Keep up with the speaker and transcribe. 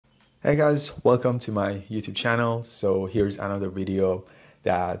Hey guys, welcome to my YouTube channel. So here's another video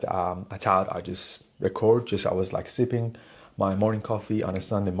that I thought I'd just record. I was like sipping my morning coffee on a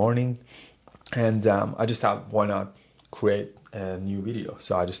Sunday morning, and I just thought, why not create a new video?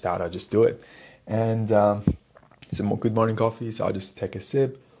 So I just thought I'd just do it. And it's a good morning coffee, so I'll just take a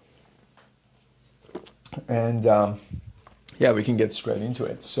sip. And yeah, we can get straight into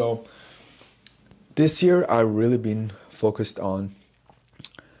it. So this year I've really been focused on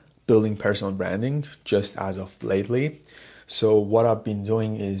building personal branding just as of lately. So what I've been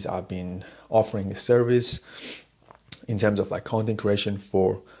doing is I've been offering a service in terms of like content creation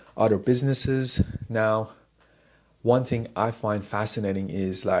for other businesses. Now, one thing I find fascinating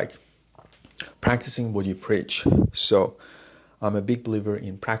is like practicing what you preach. So I'm a big believer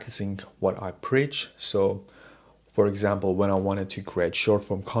in practicing what I preach. So for example, when I wanted to create short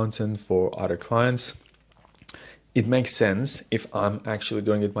form content for other clients, it makes sense if I'm actually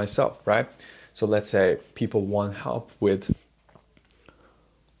doing it myself, right? So let's say people want help with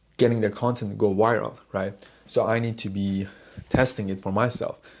getting their content to go viral, right? So I need to be testing it for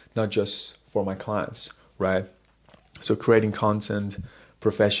myself, not just for my clients, right? So creating content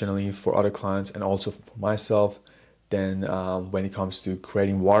professionally for other clients and also for myself. Then when it comes to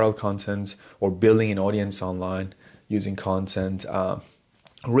creating viral content or building an audience online using content, I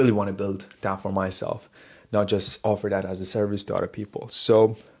really want to build that for myself, not just offer that as a service to other people.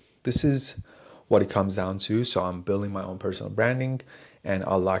 So this is what it comes down to. So I'm building my own personal branding and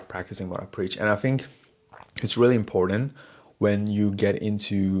I like practicing what I preach. And I think it's really important when you get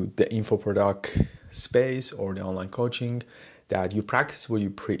into the info product space or the online coaching that you practice what you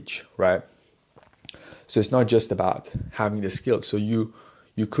preach, right? So it's not just about having the skills. So you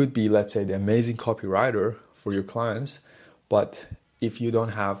could be, let's say, the amazing copywriter for your clients, but if you don't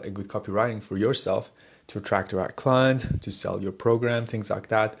have a good copywriting for yourself to attract the right client, to sell your program, things like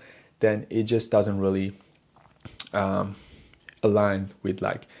that, then it just doesn't really align with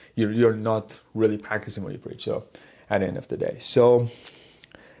like, you're not really practicing what you preach. So at the end of the day. So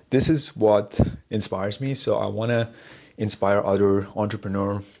this is what inspires me. So I want to inspire other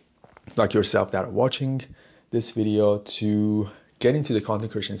entrepreneurs like yourself that are watching this video to get into the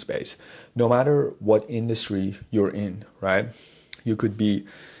content creation space, no matter what industry you're in, right? You could be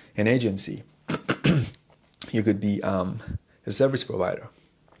an agency. You could be a service provider.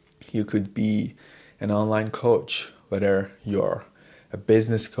 You could be an online coach, whether you're a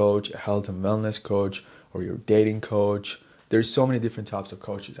business coach, a health and wellness coach, or you're a dating coach. There's so many different types of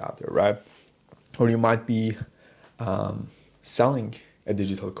coaches out there, right? Or you might be selling a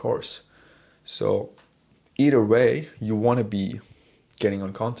digital course. So either way, you want to be getting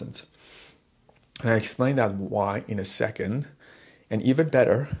on content. And I explain that why in a second. And even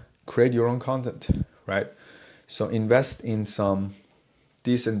better, create your own content, right? So invest in some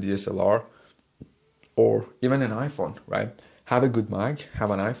decent DSLR or even an iPhone, right? Have a good mic,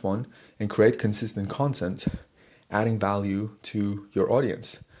 have an iPhone, and create consistent content, adding value to your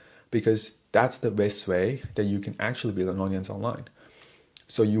audience. Because that's the best way that you can actually build an audience online.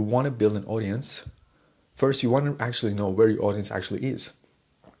 So you want to build an audience. First, you want to actually know where your audience actually is,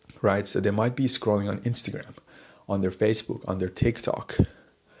 right? So they might be scrolling on Instagram, on their Facebook, on their TikTok.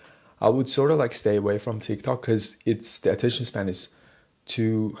 I would sort of like stay away from TikTok because the attention span is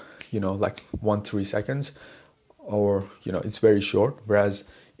too, like 1-3 seconds, or it's very short. Whereas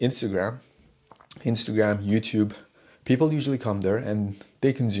Instagram, YouTube, people usually come there and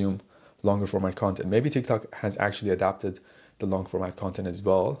they consume longer format content. Maybe TikTok has actually adapted the long format content as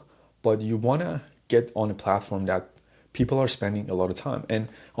well, but you want to get on a platform that people are spending a lot of time. And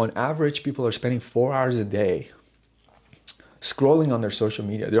on average, people are spending 4 hours a day scrolling on their social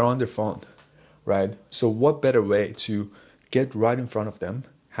media. They're on their phone, right? So what better way to get right in front of them,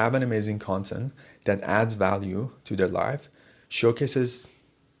 have an amazing content that adds value to their life, showcases,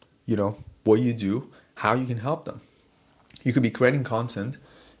 what you do, how you can help them. You could be creating content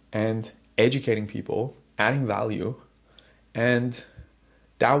and educating people, adding value, and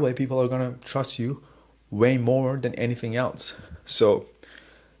that way people are going to trust you way more than anything else. So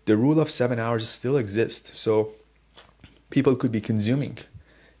the rule of 7 hours still exists. So people could be consuming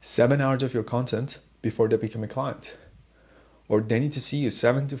 7 hours of your content before they become a client. Or they need to see you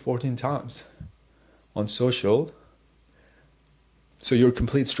 7 to 14 times on social. So you're a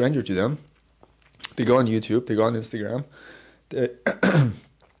complete stranger to them. They go on YouTube, they go on Instagram, they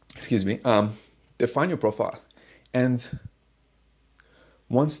find your profile. And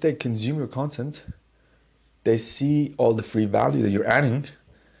once they consume your content, they see all the free value that you're adding,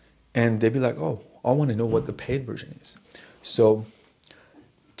 and they be like, oh, I want to know what the paid version is. So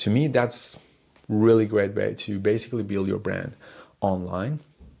to me, that's really great way to basically build your brand online.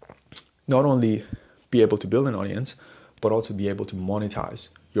 not only be able to build an audience, but also be able to monetize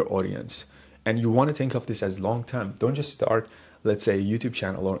your audience. And you want to think of this as long term. Don't just start, let's say, a YouTube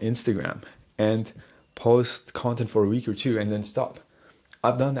channel or Instagram and post content for a week or two and then stop.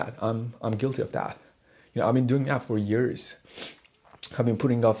 I've done that. I'm guilty of that. I've been doing that for years. I've been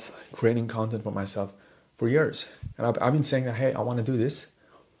putting off creating content for myself for years. And I've been saying that, hey, I want to do this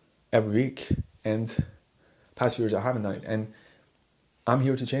every week. And past few years, I haven't done it. And I'm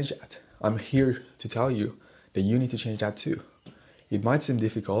here to change that. I'm here to tell you that you need to change that too. It might seem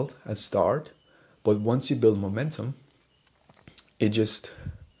difficult at start, but once you build momentum,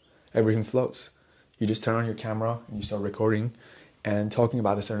 everything flows. You just turn on your camera and you start recording and talking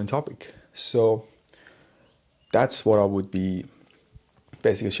about a certain topic. So that's what I would be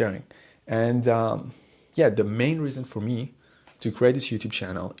basically sharing. And the main reason for me to create this YouTube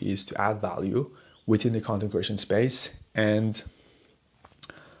channel is to add value within the content creation space. And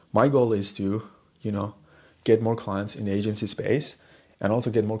my goal is to, get more clients in the agency space and also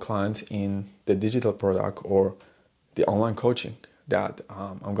get more clients in the digital product or the online coaching that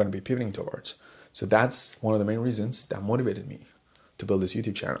I'm going to be pivoting towards. So that's one of the main reasons that motivated me to build this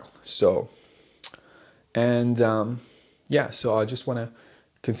YouTube channel. So I just want to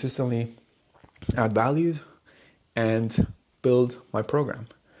consistently add values and build my program,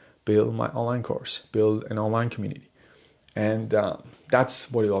 build my online course, build an online community. And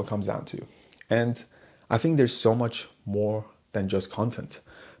that's what it all comes down to. And I think there's so much more than just content,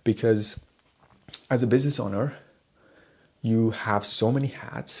 because as a business owner, you have so many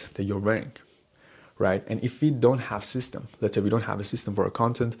hats that you're wearing, right? And if we don't have system, let's say we don't have a system for our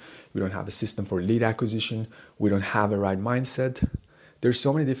content, we don't have a system for lead acquisition, we don't have a right mindset, there's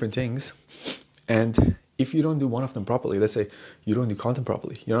so many different things. And if you don't do one of them properly, let's say you don't do content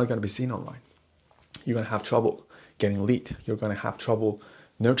properly, you're not going to be seen online. You're going to have trouble getting lead. You're going to have trouble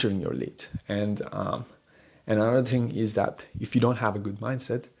nurturing your lead. And another thing is that if you don't have a good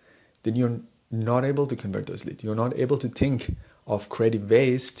mindset, then you're not able to convert those leads. You're not able to think of creative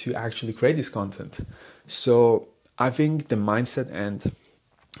ways to actually create this content. So I think the mindset and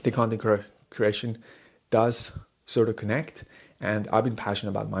the content creation does sort of connect. And I've been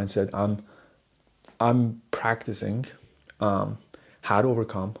passionate about mindset. I'm practicing how to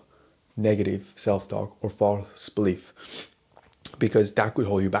overcome negative self-talk or false belief, because that could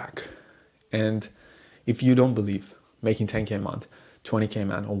hold you back. And if you don't believe making 10K a month, 20K a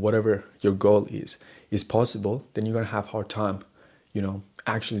month, or whatever your goal is possible, then you're going to have a hard time,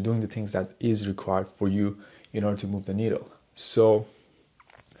 actually doing the things that is required for you in order to move the needle. So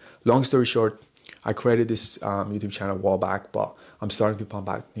long story short, I created this YouTube channel a while back, but I'm starting to pump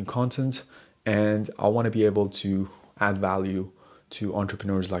out new content, and I want to be able to add value to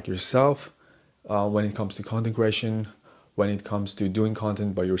entrepreneurs like yourself when it comes to content creation, when it comes to doing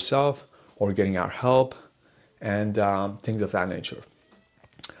content by yourself or getting our help, and things of that nature.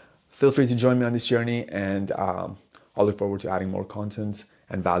 Feel free to join me on this journey, and I'll look forward to adding more content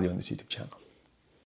and value on this YouTube channel.